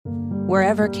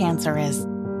Wherever cancer is,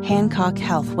 Hancock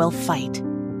Health will fight.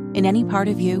 In any part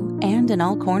of you and in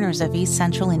all corners of East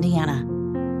Central Indiana.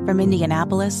 From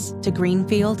Indianapolis to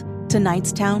Greenfield to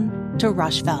Knightstown to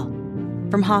Rushville.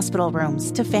 From hospital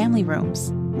rooms to family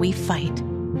rooms, we fight.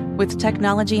 With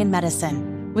technology and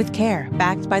medicine, with care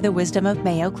backed by the wisdom of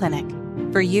Mayo Clinic.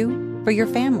 For you, for your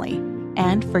family,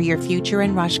 and for your future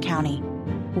in Rush County.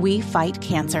 We fight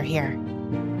cancer here.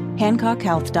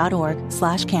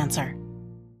 HancockHealth.org/cancer.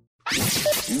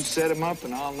 You set them up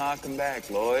and I'll knock them back,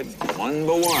 Lloyd. One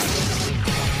by one.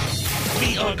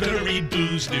 We are gonna read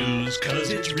Booze News, cause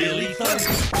it's really fun.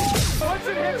 Once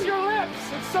it hits your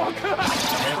lips, it's so good.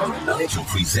 Hammer Nigel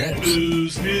presents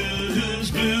Booze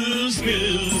News, Booze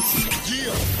News.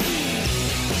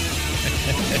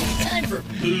 Time for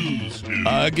Booze News.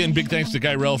 Again, big thanks to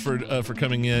Guy Relford for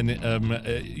coming in.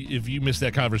 If you missed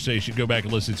that conversation, go back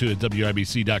and listen to it at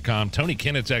WIBC.com. Tony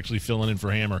Kennett's actually filling in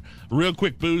for Hammer. Real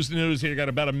quick Booze News here. Got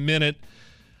about a minute.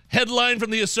 Headline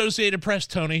from the Associated Press,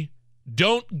 Tony.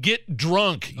 Don't get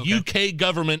drunk. Okay. UK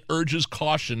government urges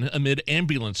caution amid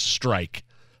ambulance strike.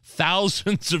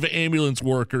 Thousands of ambulance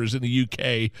workers in the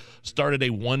UK started a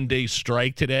one-day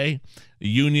strike today. The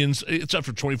unions, it's up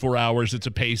for 24 hours. It's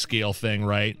a pay scale thing,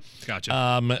 right?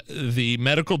 Gotcha. The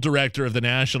medical director of the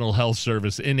National Health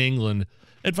Service in England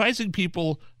advising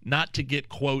people not to get,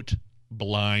 quote,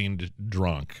 blind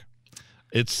drunk.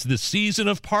 It's the season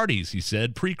of parties, he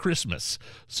said, pre-Christmas.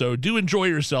 So do enjoy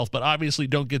yourself, but obviously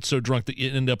don't get so drunk that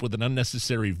you end up with an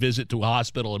unnecessary visit to a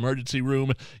hospital emergency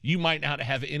room. You might not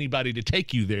have anybody to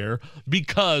take you there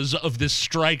because of this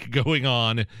strike going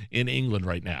on in England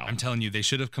right now. I'm telling you, they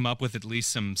should have come up with at least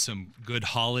some good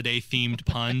holiday-themed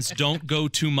puns. Don't go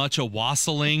too much a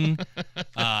wassailing.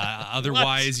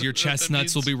 Otherwise, your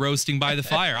chestnuts will be roasting by the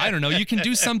fire. I don't know. You can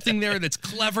do something there that's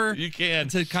clever. You can.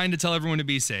 To kind of tell everyone to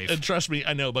be safe. And trust me,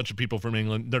 I know a bunch of people from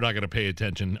England. They're not going to pay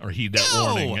attention or heed that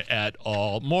warning at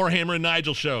all. More Hammer and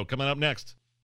Nigel show coming up next.